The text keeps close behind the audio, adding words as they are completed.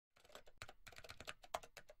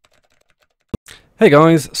Hey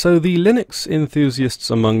guys, so the Linux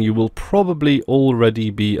enthusiasts among you will probably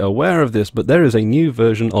already be aware of this, but there is a new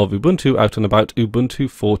version of Ubuntu out and about, Ubuntu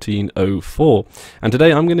 14.04. And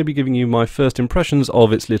today I'm going to be giving you my first impressions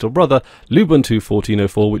of its little brother, Lubuntu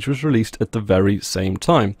 14.04, which was released at the very same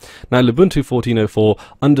time. Now Lubuntu 14.04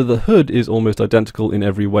 under the hood is almost identical in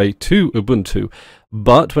every way to Ubuntu.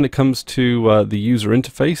 But when it comes to the user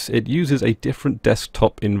interface, it uses a different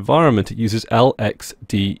desktop environment. It uses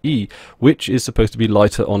LXDE, which is supposed to be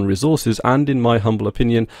lighter on resources and, in my humble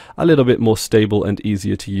opinion, a little bit more stable and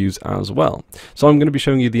easier to use as well. So I'm going to be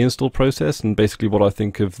showing you the install process and basically what I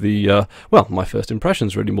think of the, well, my first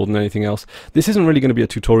impressions really more than anything else. This isn't really going to be a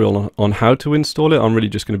tutorial on how to install it. I'm really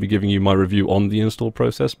just going to be giving you my review on the install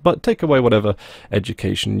process, but take away whatever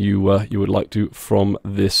education you would like to from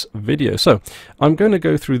this video. So I'm going to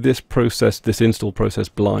go through this install process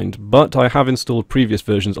blind, but I have installed previous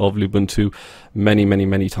versions of Lubuntu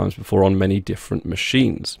many times before on many different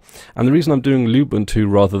machines. And the reason I'm doing Lubuntu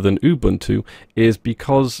rather than Ubuntu is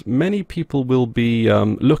because many people will be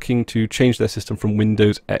looking to change their system from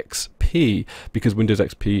Windows XP, because Windows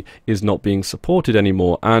XP is not being supported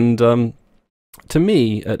anymore. And to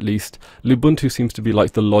me, at least, Lubuntu seems to be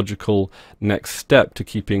like the logical next step to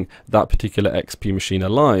keeping that particular XP machine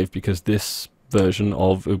alive, because this version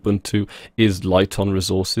of Ubuntu is light on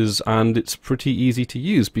resources and it's pretty easy to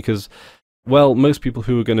use because, well, most people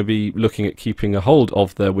who are going to be looking at keeping a hold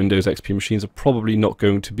of their Windows XP machines are probably not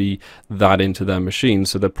going to be that into their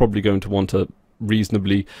machines, so they're probably going to want a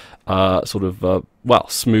reasonably well,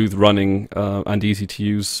 smooth running and easy to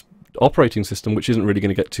use operating system, which isn't really going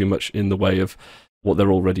to get too much in the way of what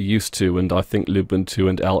they're already used to. And I think Lubuntu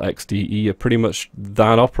and LXDE are pretty much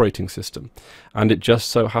that operating system, and it just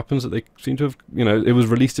so happens that they seem to have, it was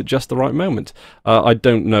released at just the right moment. I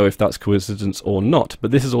don't know if that's coincidence or not,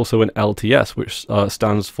 but this is also an LTS, which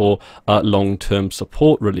stands for long-term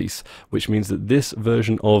support release, which means that this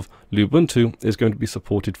version of Lubuntu is going to be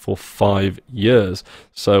supported for 5 years.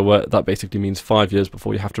 So that basically means 5 years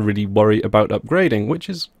before you have to really worry about upgrading, which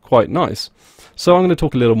is quite nice. So I'm going to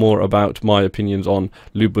talk a little more about my opinions on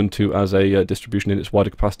Lubuntu as a distribution in its wider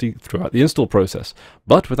capacity throughout the install process.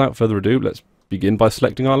 But without further ado, let's begin by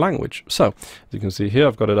selecting our language. So, as you can see here,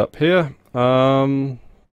 I've got it up here.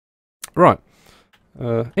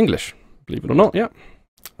 English, believe it or not, yeah.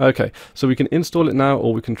 Okay, so we can install it now,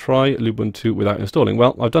 or we can try Lubuntu without installing.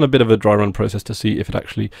 Well, I've done a bit of a dry run process to see if it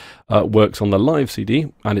actually works on the live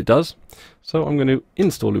CD, and it does. So I'm going to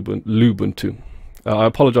install Lubuntu. I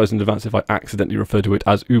apologize in advance if I accidentally refer to it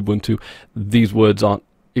as Ubuntu. These words aren't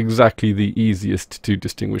exactly the easiest to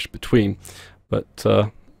distinguish between, but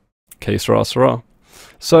que sera, sera.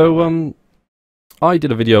 So I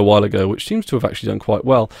did a video a while ago, which seems to have actually done quite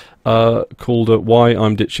well, called Why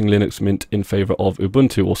I'm Ditching Linux Mint in Favor of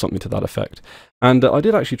Ubuntu, or something to that effect. And I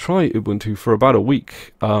did actually try Ubuntu for about a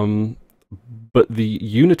week, but the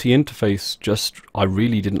Unity interface I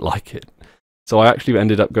really didn't like it. So I actually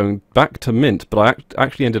ended up going back to Mint, but I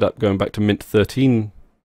actually ended up going back to Mint 13,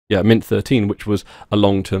 Mint 13, which was a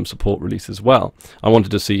long-term support release as well. I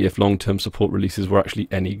wanted to see if long-term support releases were actually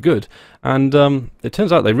any good, and it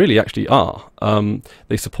turns out they really actually are.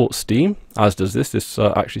 They support Steam, as does this. This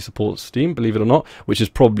actually supports Steam, believe it or not, which is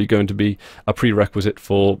probably going to be a prerequisite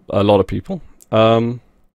for a lot of people. So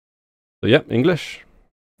yeah, English.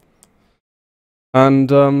 And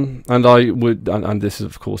this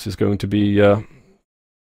of course is going to be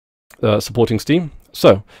supporting Steam.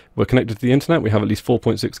 So we're connected to the internet. We have at least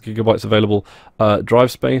 4.6 gigabytes available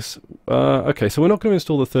drive space. Okay, so we're not going to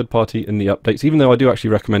install the third party in the updates, even though I do actually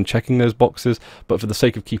recommend checking those boxes. But for the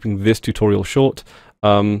sake of keeping this tutorial short,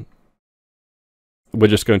 we're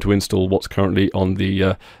just going to install what's currently on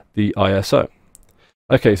the ISO.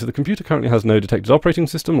 Okay, so the computer currently has no detected operating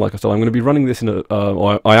system. Like I said, I'm going to be running this in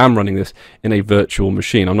or I am running this in a virtual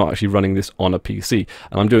machine. I'm not actually running this on a PC,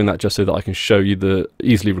 and I'm doing that just so that I can show you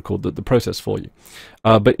easily record the process for you.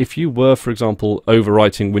 But if you were, for example,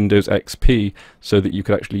 overwriting Windows XP so that you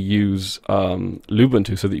could actually use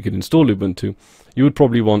Lubuntu, so that you could install Lubuntu, you would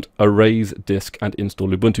probably want erase disk and install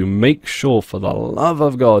Lubuntu. Make sure, for the love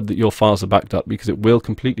of God, that your files are backed up, because it will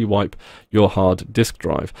completely wipe your hard disk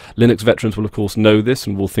drive. Linux veterans will of course know this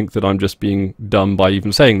and will think that I'm just being dumb by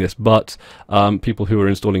even saying this, but people who are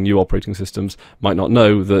installing new operating systems might not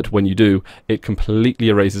know that when you do, it completely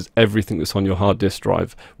erases everything that's on your hard disk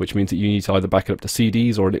drive, which means that you need to either back it up to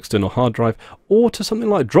CDs or an external hard drive, or to something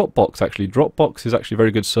like Dropbox. Actually, Dropbox is actually a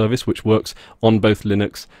very good service which works on both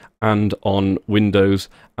Linux and on Windows,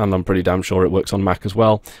 and I'm pretty damn sure it works on Mac as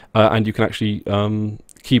well. And you can actually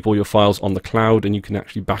keep all your files on the cloud, and you can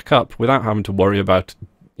actually back up without having to worry about,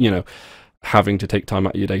 having to take time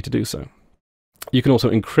out of your day to do so. You can also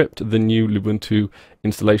encrypt the new Lubuntu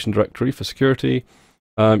installation directory for security.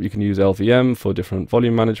 You can use LVM for different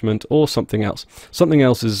volume management or something else. Something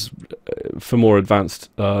else is for more advanced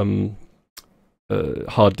hard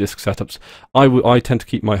disk setups. I tend to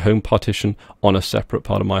keep my home partition on a separate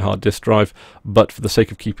part of my hard disk drive, but for the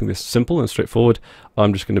sake of keeping this simple and straightforward,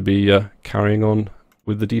 I'm just going to be carrying on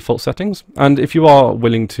with the default settings. And if you are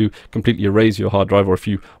willing to completely erase your hard drive, or if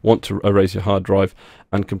you want to erase your hard drive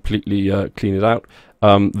and completely clean it out,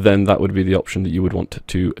 then that would be the option that you would want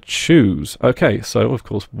to choose. Okay, so of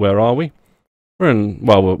course, where are we? We're in,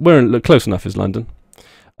 well, we're in, close enough is London.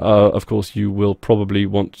 Of course, you will probably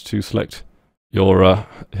want to select your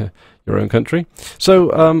own country.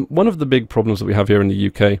 So one of the big problems that we have here in the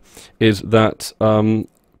UK is that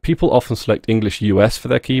people often select English US for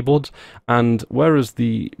their keyboards, and whereas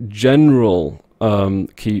the general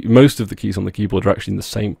most of the keys on the keyboard are actually in the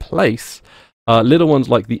same place, little ones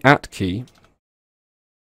like the @ key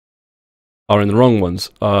are in the wrong ones,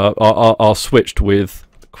 are switched with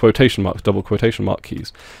quotation marks, double quotation mark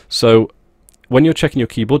keys. So when you're checking your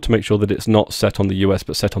keyboard to make sure that it's not set on the US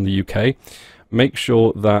but set on the UK, make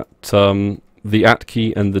sure that the @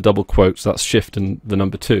 key and the double quotes, that's shift and the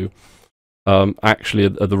number 2, actually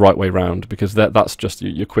are the right way round, because that's just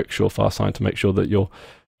your quick surefire sign to make sure that you're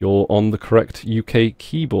on the correct UK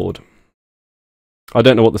keyboard. I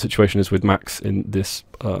don't know what the situation is with Macs in this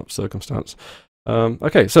circumstance.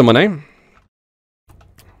 Okay, so my name,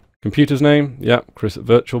 computer's name, yeah, Chris at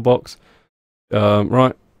VirtualBox.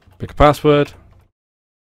 Right, pick a password.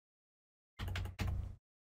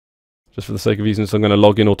 Just for the sake of easiness, I'm going to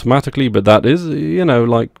log in automatically, but that is, you know,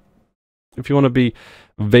 like, if you want to be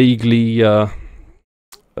vaguely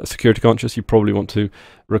security conscious, you probably want to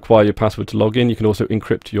require your password to log in. You can also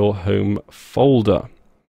encrypt your home folder.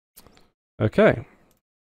 Okay.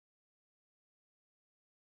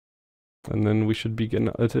 And then we should begin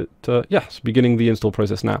at it, yes, beginning the install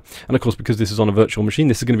process now. And of course, because this is on a virtual machine,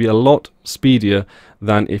 this is going to be a lot speedier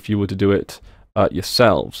than if you were to do it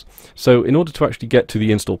yourselves. So in order to actually get to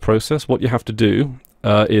the install process, what you have to do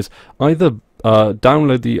is either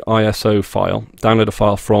download the ISO file, download a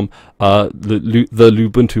file from the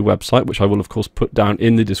Lubuntu website, which I will of course put down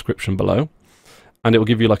in the description below, and it will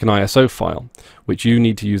give you like an ISO file, which you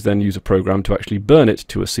need to use a program to actually burn it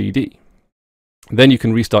to a CD. Then you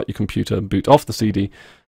can restart your computer and boot off the CD,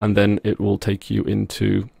 and then it will take you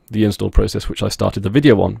into the install process, which I started the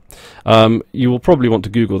video on. You will probably want to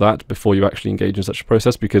Google that before you actually engage in such a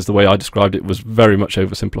process, because the way I described it was very much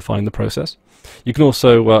oversimplifying the process. You can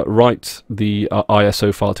also write the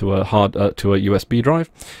ISO file to a USB drive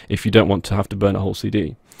if you don't want to have to burn a whole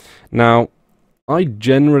CD. Now, I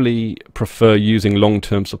generally prefer using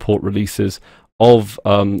long-term support releases of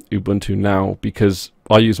Ubuntu now, because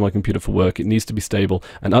I use my computer for work. It needs to be stable,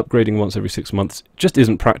 and upgrading once every 6 months just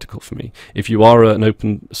isn't practical for me. If you are an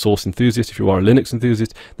open source enthusiast, if you are a Linux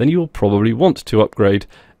enthusiast, then you will probably want to upgrade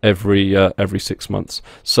every 6 months.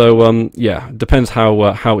 So yeah, depends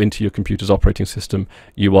how into your computer's operating system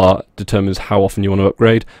you are, determines how often you want to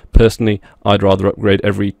upgrade. Personally, I'd rather upgrade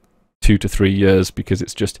every 2 to 3 years, because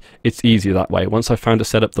it's easier that way. Once I've found a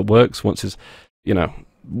setup that works, once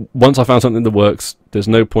I found something that works, there's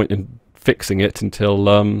no point in fixing it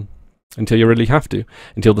until you really have to,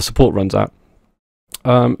 until the support runs out.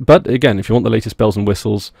 But again, if you want the latest bells and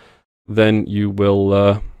whistles, then you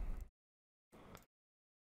will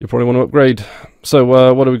you probably want to upgrade.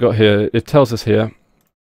 So what do we got here? It tells us here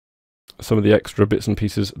some of the extra bits and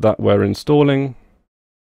pieces that we're installing,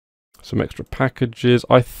 some extra packages.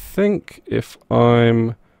 I think if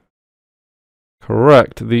I'm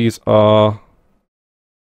correct, these are,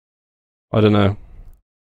 I don't know.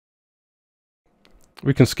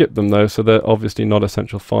 We can skip them though, so they're obviously not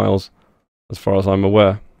essential files as far as I'm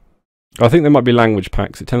aware. I think there might be language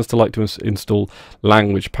packs. It tends to like to install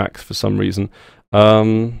language packs for some reason.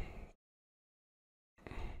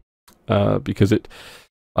 Because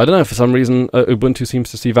I don't know, for some reason Ubuntu seems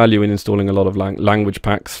to see value in installing a lot of language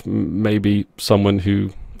packs. Maybe someone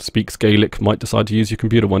who speaks Gaelic might decide to use your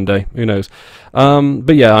computer one day, who knows.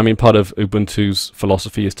 But yeah, I mean, part of Ubuntu's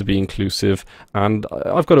philosophy is to be inclusive, and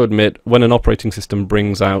I've got to admit, when an operating system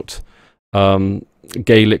brings out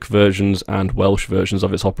Gaelic versions and Welsh versions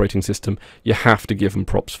of its operating system, you have to give them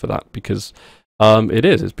props for that, because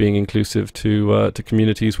it's being inclusive to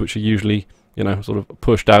communities which are usually, you know, sort of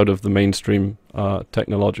pushed out of the mainstream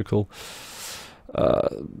technological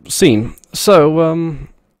scene. So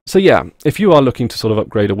So yeah, if you are looking to sort of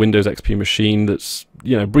upgrade a Windows XP machine that's,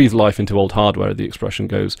 you know, breathe life into old hardware, the expression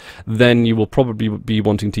goes, then you will probably be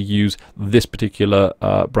wanting to use this particular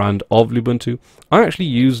brand of Lubuntu. I actually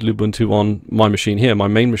use Lubuntu on my machine here, my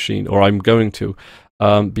main machine, or I'm going to,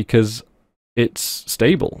 because it's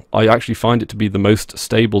stable. I actually find it to be the most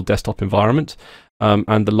stable desktop environment,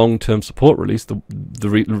 and the long-term support release, the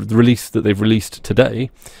release that they've released today,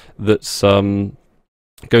 that's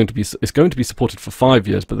it's going to be supported for 5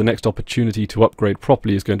 years, but the next opportunity to upgrade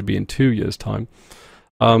properly is going to be in 2 years' time.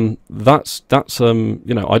 That's you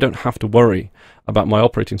know, I don't have to worry about my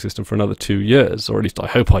operating system for another 2 years, or at least I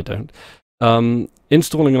hope I don't.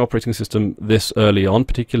 Installing an operating system this early on,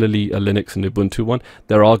 particularly a Linux and Ubuntu one,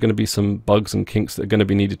 there are going to be some bugs and kinks that are going to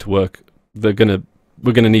be needed to work. We're going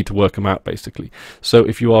to need to work them out, basically. So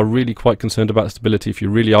if you are really quite concerned about stability, if you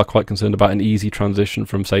really are quite concerned about an easy transition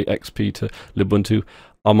from, say, XP to Lubuntu,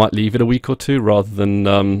 I might leave it a week or two rather than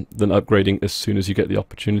upgrading as soon as you get the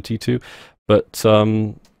opportunity to. But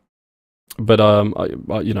you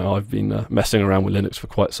know, I've been messing around with Linux for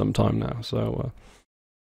quite some time now, so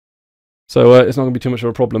it's not going to be too much of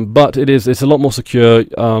a problem. But it's a lot more secure,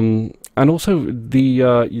 and also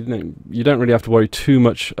you know, you don't really have to worry too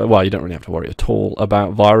much. Well, you don't really have to worry at all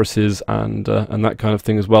about viruses and that kind of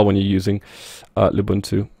thing as well when you're using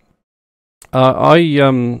Lubuntu.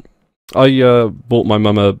 I bought my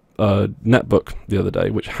mum a netbook the other day,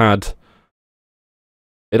 which had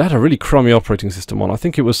a really crummy operating system on. I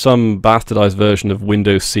think it was some bastardized version of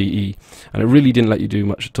Windows CE, and it really didn't let you do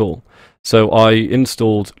much at all. So I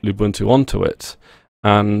installed Lubuntu onto it,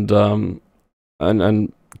 and to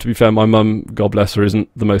be fair, my mum, God bless her, isn't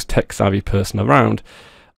the most tech-savvy person around.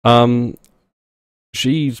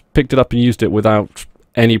 She's picked it up and used it without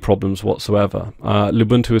any problems whatsoever.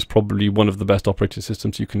 Lubuntu is probably one of the best operating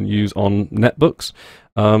systems you can use on netbooks,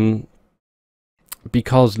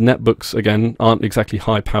 because netbooks, again, aren't exactly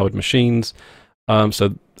high-powered machines,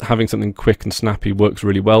 so having something quick and snappy works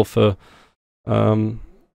really well for,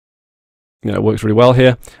 you know, it works really well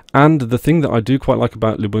here. And the thing that I do quite like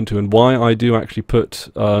about Lubuntu, and why I do actually put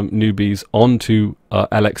newbies onto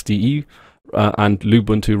LXDE and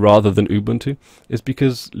Lubuntu rather than Ubuntu, is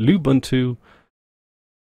because Lubuntu,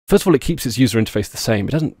 first of all, it keeps its user interface the same.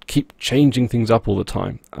 It doesn't keep changing things up all the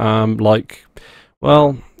time, like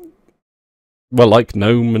like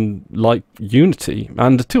GNOME and like Unity,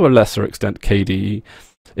 and to a lesser extent KDE.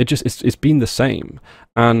 It's been the same,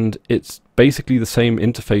 and it's basically the same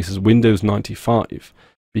interface as Windows 95,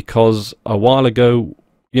 because a while ago,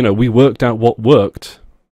 you know, we worked out what worked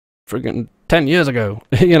friggin' 10 years ago.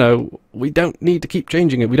 You know, we don't need to keep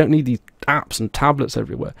changing it. We don't need these apps and tablets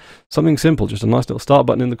everywhere. Something simple, just a nice little start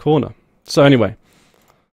button in the corner. So anyway,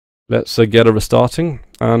 let's get a restarting,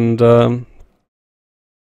 and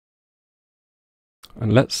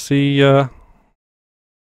let's see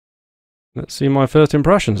my first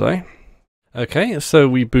impressions, eh? Okay, so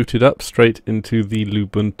we booted up straight into the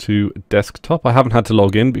Lubuntu desktop. I haven't had to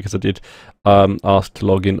log in because I did ask to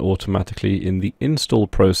log in automatically in the install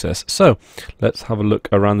process. So let's have a look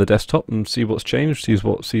around the desktop and see what's changed, see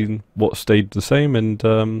what stayed the same, and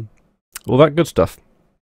all that good stuff.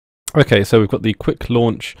 Okay, so we've got the quick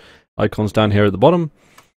launch icons down here at the bottom.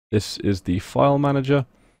 This is the file manager.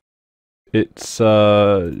 It's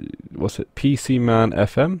what's it? PCman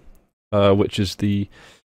FM, which is the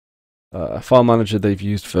file manager they've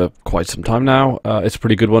used for quite some time now. It's a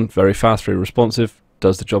pretty good one, very fast, very responsive,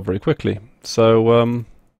 does the job very quickly. So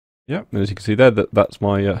yeah, as you can see there, that's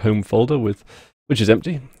my home folder, which is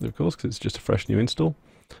empty, of course, because it's just a fresh new install.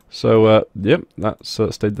 So yep, that's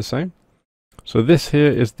stayed the same. So this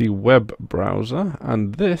here is the web browser,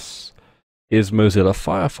 and this is Mozilla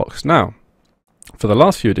Firefox. Now, for the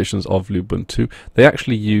last few editions of Lubuntu, they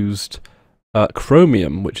actually used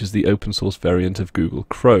Chromium, which is the open source variant of Google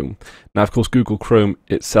Chrome. Now, of course, Google Chrome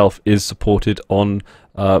itself is supported on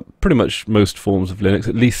pretty much most forms of Linux.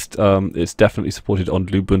 At least it's definitely supported on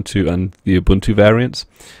Lubuntu and the Ubuntu variants.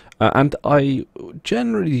 And I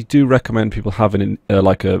generally do recommend people have it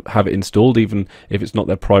installed, even if it's not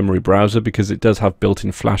their primary browser, because it does have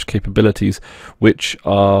built-in Flash capabilities, which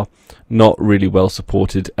are not really well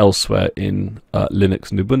supported elsewhere in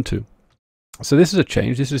Linux and Ubuntu. So this is a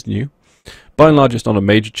change. This is new. By and large, it's not a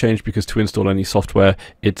major change, because to install any software,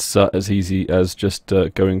 it's as easy as just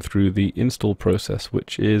going through the install process,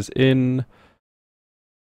 which is in...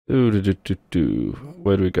 where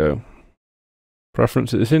do we go?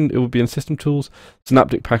 Preferences. It would be in System Tools,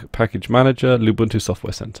 Synaptic Package Manager, Lubuntu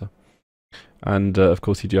Software Center. And of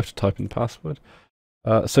course, you do have to type in the password.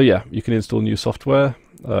 So yeah, you can install new software.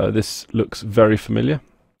 This looks very familiar.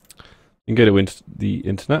 You can go to the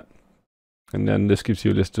internet And then this gives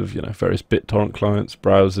you a list of, you know, various BitTorrent clients,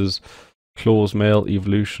 browsers, Claws Mail,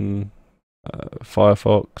 Evolution,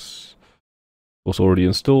 Firefox, also already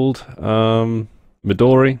installed.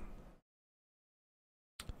 Midori,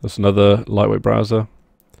 that's another lightweight browser.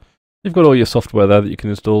 You've got all your software there that you can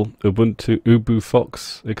install.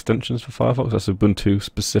 Ubufox extensions for Firefox. That's Ubuntu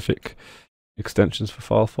specific extensions for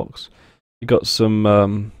Firefox. You've got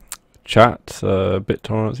some chat,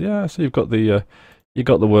 BitTorrents. Yeah, so you've got the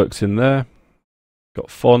works in there. Got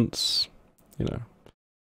fonts, you know,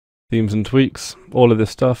 themes and tweaks, all of this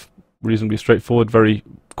stuff, reasonably straightforward, very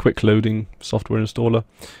quick loading software installer.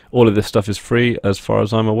 All of this stuff is free as far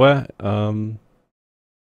as I'm aware, so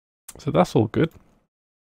that's all good.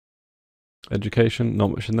 Education,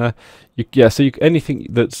 not much in there. Anything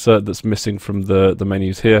that's missing from the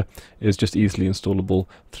menus here is just easily installable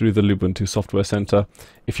through the Lubuntu Software Center.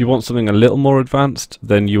 If you want something a little more advanced,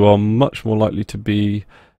 then you are much more likely to be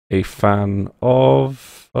a fan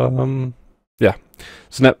of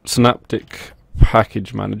Synaptic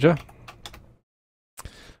Package Manager,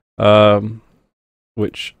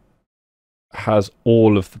 which has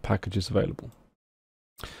all of the packages available.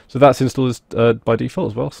 So that's installed by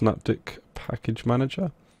default as well, Synaptic Package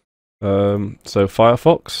Manager. So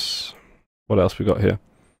Firefox, what else we got here?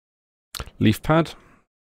 LeafPad,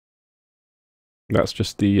 that's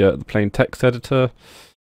just the plain text editor.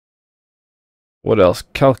 What else?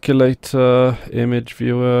 Calculator, image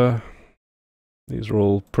viewer. These are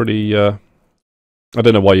all pretty... I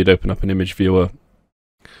don't know why you'd open up an image viewer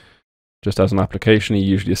just as an application. You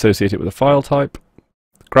usually associate it with a file type.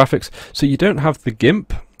 Graphics. So you don't have the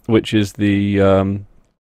GIMP, which is the...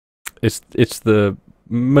 it's the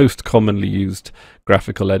most commonly used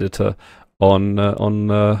graphical editor on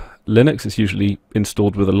Linux. It's usually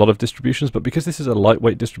installed with a lot of distributions, but because this is a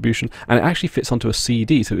lightweight distribution and it actually fits onto a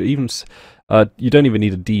CD, so even you don't even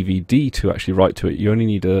need a DVD to actually write to it. You only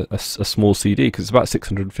need a small CD because it's about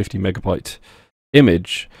 650 megabyte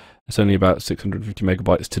image. It's only about 650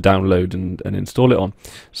 megabytes to download and install it on.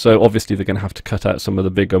 So obviously they're going to have to cut out some of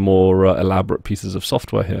the bigger, more elaborate pieces of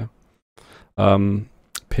software here.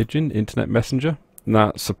 Pigeon, Internet Messenger.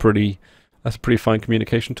 That's a pretty fine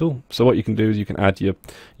communication tool. So what you can do is you can add your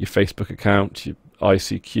Facebook account, your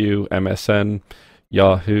ICQ, MSN,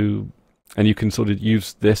 Yahoo, and you can sort of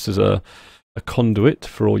use this as a conduit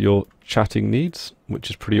for all your chatting needs, which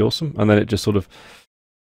is pretty awesome. And then it just sort of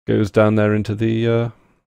goes down there into the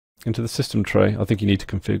system tray. I think you need to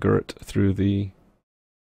configure it through the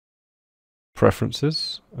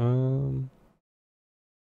preferences.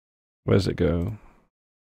 Where's it go?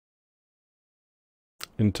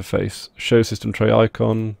 Interface, show system tray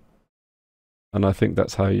icon, and I think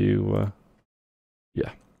that's how you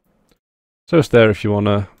yeah, so it's there if you want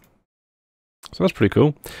to. So that's pretty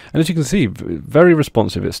cool, and as you can see, very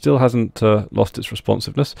responsive. It still hasn't lost its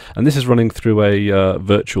responsiveness, and this is running through a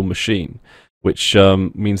virtual machine, which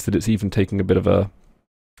means that it's even taking a bit of a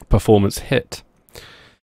performance hit.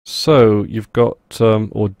 So you've got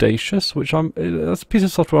Audacious, which that's a piece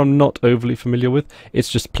of software I'm not overly familiar with. It's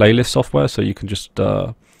just playlist software, so you can just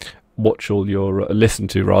watch all your listen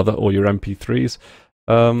to rather all your MP3s,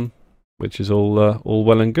 which is all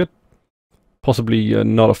well and good. Possibly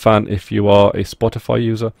not a fan if you are a Spotify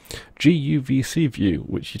user. GUVC View,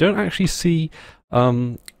 which you don't actually see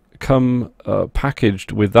come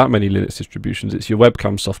packaged with that many Linux distributions. It's your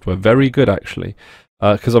webcam software. Very good actually.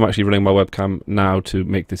 Because I'm actually running my webcam now to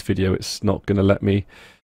make this video, it's not going to let me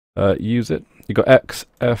use it. You've got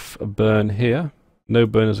XF burn here. No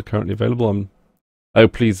burners are currently available. Oh,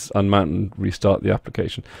 please unmount and restart the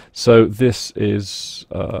application. So this is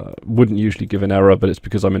wouldn't usually give an error, but it's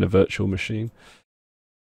because I'm in a virtual machine.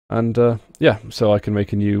 And yeah, so I can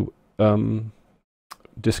make a new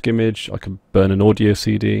disk image. I can burn an audio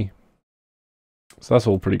CD. So that's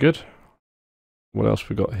all pretty good. What else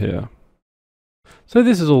we got here? So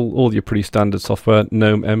this is all your pretty standard software.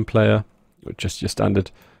 GNOME M player, just your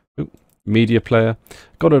standard media player.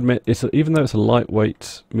 Got to admit, even though it's a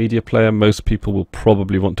lightweight media player, most people will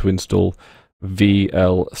probably want to install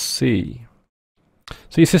VLC.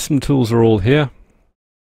 So your system tools are all here.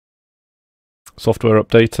 Software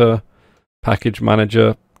updater, package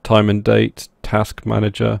manager, time and date, task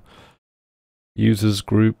manager, users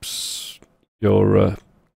groups, your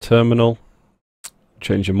terminal,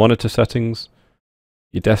 change your monitor settings,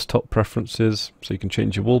 your desktop preferences, so you can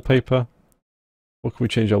change your wallpaper. What can we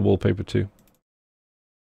change our wallpaper to?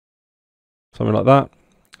 Something like that.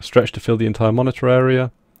 Stretch to fill the entire monitor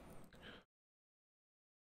area.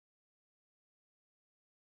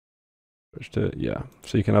 Stretch to, yeah,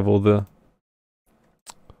 so you can have all the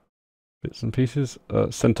bits and pieces.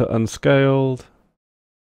 Center unscaled.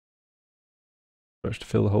 brush to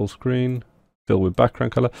fill the whole screen, fill with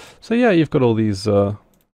background color. So yeah, you've got all these. So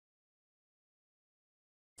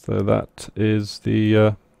that is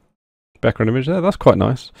the background image there. That's quite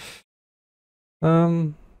nice.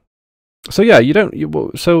 So yeah,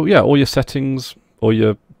 so yeah, all your settings, all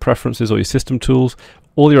your preferences, all your system tools,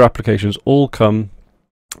 all your applications all come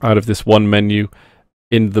out of this one menu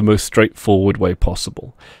in the most straightforward way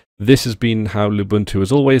possible. This has been how Lubuntu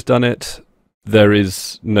has always done it. There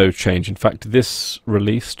is no change. In fact, this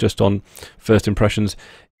release, just on first impressions,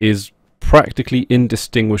 is practically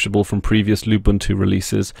indistinguishable from previous Lubuntu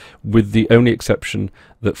releases, with the only exception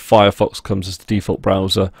that Firefox comes as the default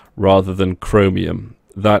browser rather than Chromium.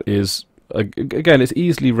 That is, again, it's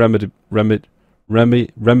easily remediable,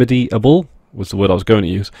 was the word I was going to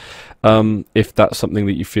use, if that's something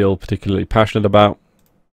that you feel particularly passionate about.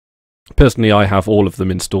 Personally, I have all of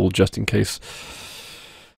them installed just in case,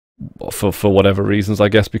 for whatever reasons, I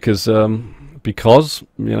guess, because of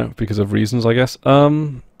reasons, I guess.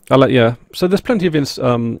 Yeah, so there's plenty of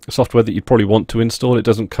software that you'd probably want to install. It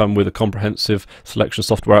doesn't come with a comprehensive selection of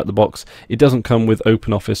software out the box. It doesn't come with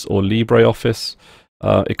OpenOffice or LibreOffice.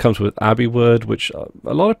 It comes with AbiWord, which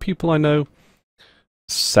a lot of people I know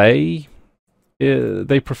say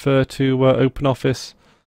they prefer to OpenOffice,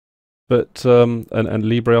 but and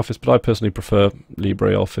LibreOffice. But I personally prefer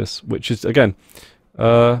LibreOffice, which is again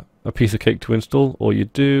a piece of cake to install. All you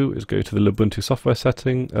do is go to the Lubuntu software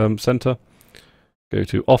setting center. Go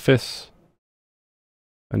to Office,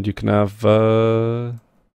 and you can have,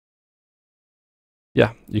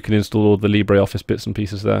 yeah, you can install all the LibreOffice bits and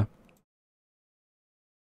pieces there.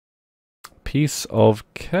 Piece of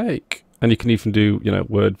cake. And you can even do,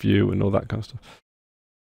 Word View and all that kind of stuff.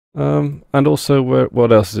 And also,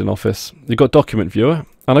 what else is in Office? You've got Document Viewer,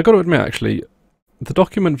 and I've got to admit, actually, the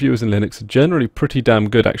document viewers in Linux are generally pretty damn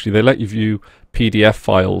good, actually. They let you view PDF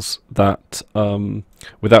files that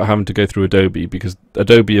without having to go through Adobe, because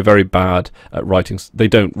Adobe are very bad at writing. They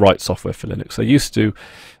don't write software for Linux. They used to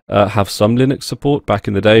have some Linux support back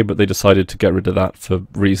in the day, but they decided to get rid of that for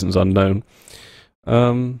reasons unknown.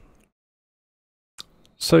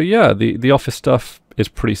 So yeah, the Office stuff is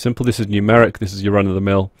pretty simple. This is numeric. This is your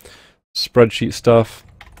run-of-the-mill spreadsheet stuff.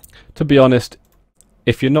 To be honest,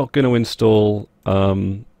 if you're not going to install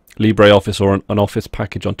LibreOffice or an Office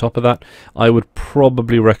package on top of that, I would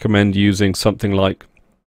probably recommend using something like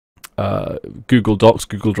Google Docs,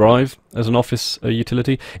 Google Drive as an Office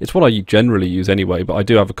utility. It's what I generally use anyway, but I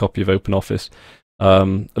do have a copy of OpenOffice,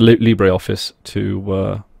 LibreOffice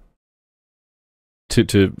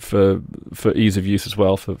for ease of use as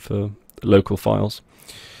well for local files.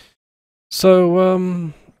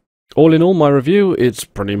 So all in all, my review, it's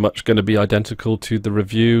pretty much going to be identical to the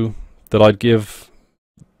review that I'd give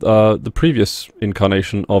the previous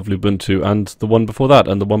incarnation of Lubuntu, and the one before that,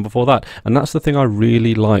 and the one before that. And that's the thing I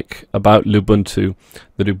really like about Lubuntu,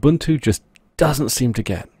 that Ubuntu just doesn't seem to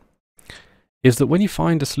get, is that when you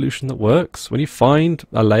find a solution that works, when you find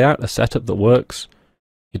a layout, a setup that works,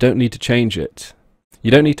 you don't need to change it. You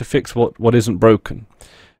don't need to fix what isn't broken.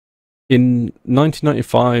 In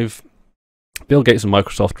 1995, Bill Gates and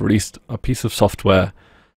Microsoft released a piece of software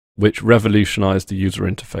which revolutionized the user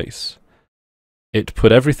interface. It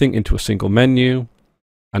put everything into a single menu,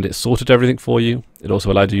 and it sorted everything for you. It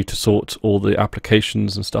also allowed you to sort all the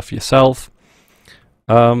applications and stuff yourself.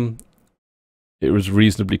 It was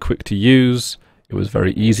reasonably quick to use, it was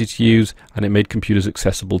very easy to use, and it made computers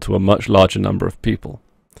accessible to a much larger number of people.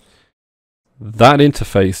 That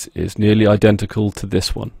interface is nearly identical to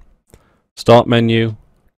this one. Start menu,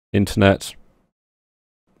 internet,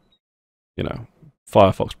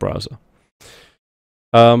 Firefox browser.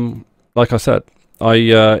 Like I said, I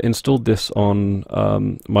installed this on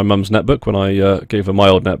my mum's netbook when I gave her my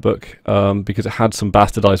old netbook, because it had some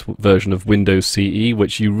bastardized version of Windows CE,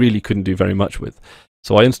 which you really couldn't do very much with.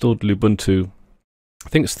 So I installed Lubuntu, I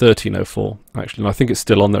think it's 13.04 actually, and I think it's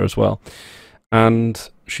still on there as well. And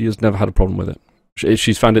she has never had a problem with it.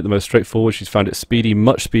 She's found it the most straightforward. She's found it speedy,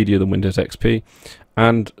 much speedier than Windows XP,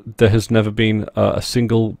 and there has never been a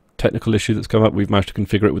single technical issue that's come up. We've managed to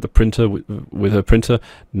configure it with the printer, with her printer,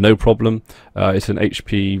 no problem. It's an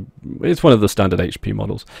HP, it's one of the standard HP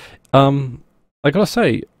models. I gotta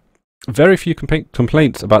say, very few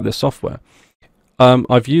complaints about this software.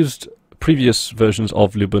 I've used previous versions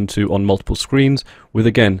of Lubuntu on multiple screens with,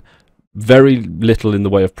 again, very little in the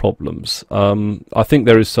way of problems. I think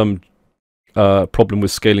there is some problem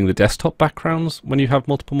with scaling the desktop backgrounds when you have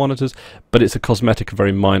multiple monitors, but it's a cosmetic,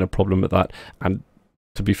 very minor problem at that, and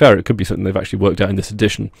to be fair, it could be something they've actually worked out in this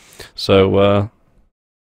edition. So,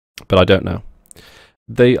 but I don't know.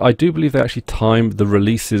 I do believe they actually timed the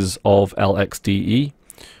releases of LXDE,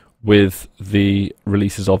 with the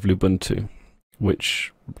releases of Lubuntu,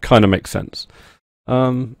 which kind of makes sense.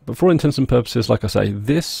 But for all intents and purposes, like I say,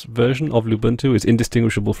 this version of Lubuntu is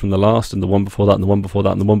indistinguishable from the last, and the one before that, and the one before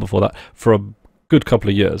that, and the one before that, for a good couple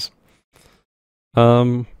of years.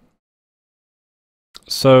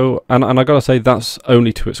 So, and I gotta say, that's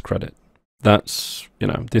only to its credit. That's, you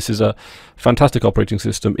know, this is a fantastic operating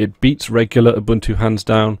system. It beats regular Ubuntu hands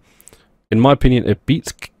down. In my opinion, it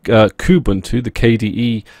beats Kubuntu, the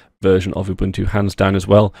KDE version of Ubuntu, hands down as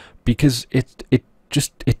well, because it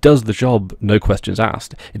does the job, no questions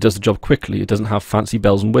asked. It does the job quickly. It doesn't have fancy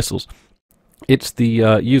bells and whistles. It's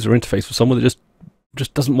the user interface for someone that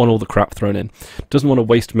just doesn't want all the crap thrown in. Doesn't want to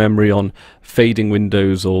waste memory on fading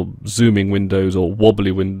windows or zooming windows or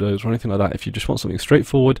wobbly windows or anything like that. If you just want something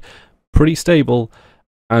straightforward, pretty stable,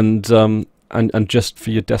 and just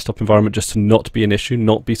for your desktop environment, just to not be an issue,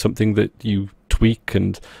 not be something that you tweak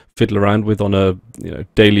and fiddle around with on a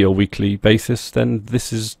daily or weekly basis, then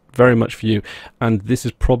this is very much for you. And this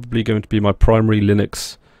is probably going to be my primary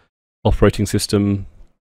Linux operating system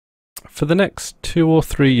for the next 2 or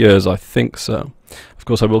 3 years, I think so. Of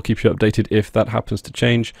course, I will keep you updated if that happens to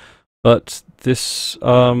change, but this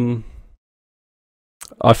I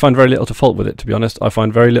find very little to fault with it, to be honest. I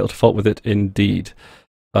find very little to fault with it indeed,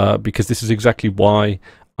 because this is exactly why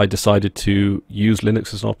I decided to use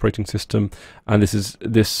Linux as an operating system, and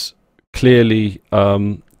this clearly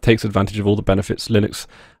takes advantage of all the benefits Linux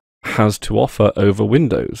has to offer over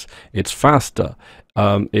Windows. It's faster.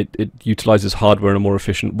 It utilizes hardware in a more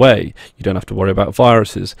efficient way. You don't have to worry about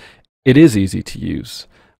viruses. It is easy to use,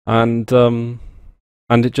 and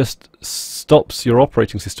it just stops your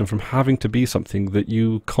operating system from having to be something that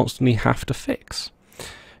you constantly have to fix.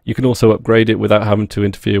 You can also upgrade it without having to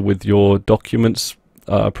interfere with your documents,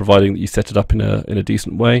 providing that you set it up in a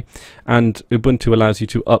decent way. And Ubuntu allows you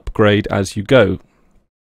to upgrade as you go,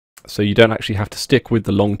 so you don't actually have to stick with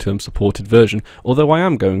the long-term supported version, although I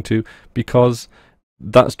am going to, because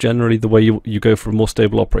that's generally the way you go for a more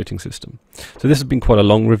stable operating system. So this has been quite a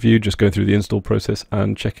long review, just going through the install process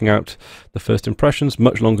and checking out the first impressions,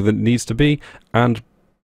 much longer than it needs to be, and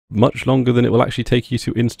much longer than it will actually take you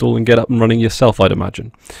to install and get up and running yourself, I'd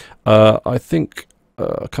imagine. I think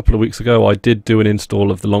a couple of weeks ago I did do an install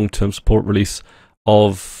of the long-term support release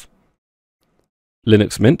of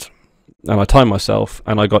Linux Mint, and I timed myself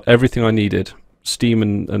and I got everything I needed, Steam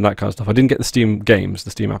and that kind of stuff. I didn't get the Steam games, the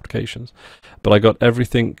Steam applications, but I got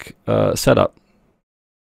everything set up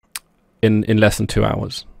in less than 2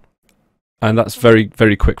 hours, and that's very,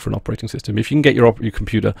 very quick for an operating system. If you can get your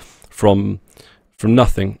computer from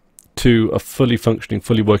nothing to a fully functioning,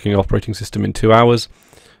 fully working operating system in 2 hours,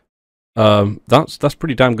 that's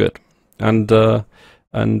pretty damn good, and you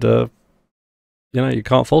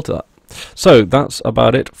can't fault that. So that's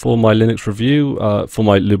about it for my Linux review, for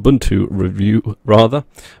my Lubuntu review rather.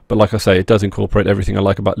 But like I say, it does incorporate everything I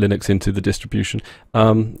like about Linux into the distribution,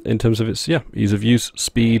 in terms of its ease of use,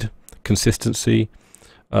 speed, consistency,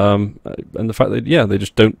 and the fact that they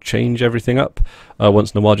just don't change everything up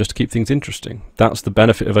once in a while just to keep things interesting. That's the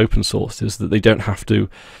benefit of open source, is that they don't have to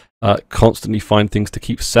constantly find things to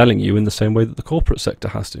keep selling you in the same way that the corporate sector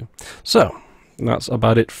has to. So that's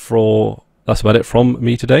about it from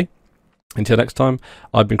me today. Until next time,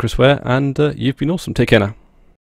 I've been Chris Ware, and you've been awesome. Take care now.